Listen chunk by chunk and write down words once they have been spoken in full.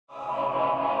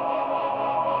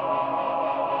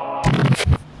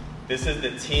This is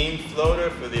the team floater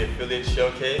for the affiliate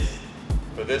showcase.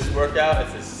 For this workout,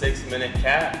 it's a 6-minute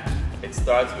cap. It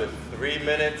starts with 3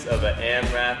 minutes of an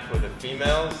AMRAP for the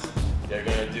females. They're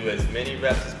going to do as many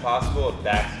reps as possible of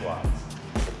back squats.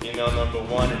 So female number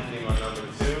 1 and female number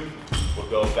 2 will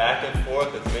go back and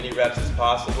forth as many reps as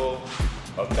possible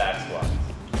of back squats.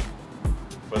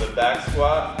 For the back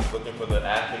squat, looking for the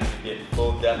athlete to get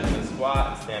full depth in the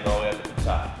squat and stand all the way up at the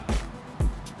top.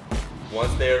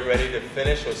 Once they are ready to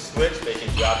finish or switch, they can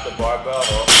drop the barbell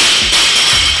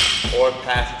or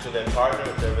pass it to their partner,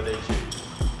 whichever they choose.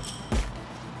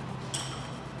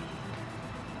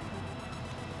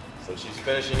 So she's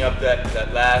finishing up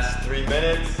that last 3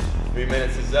 minutes. 3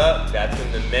 minutes is up. That's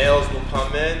when the males will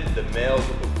come in. The males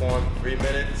will perform 3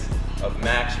 minutes of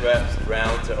max reps,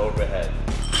 round to overhead.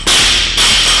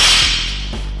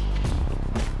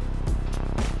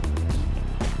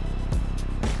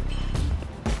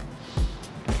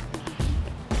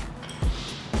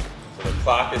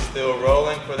 Clock is still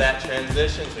rolling for that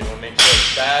transition, so you want to make sure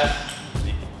it's fast.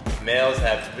 The males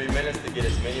have 3 minutes to get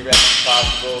as many reps as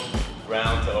possible,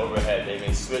 round to overhead. They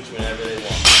may switch whenever they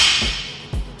want.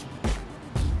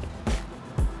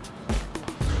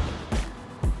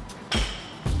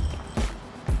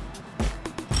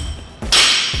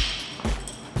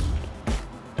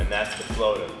 And that's the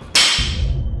floater.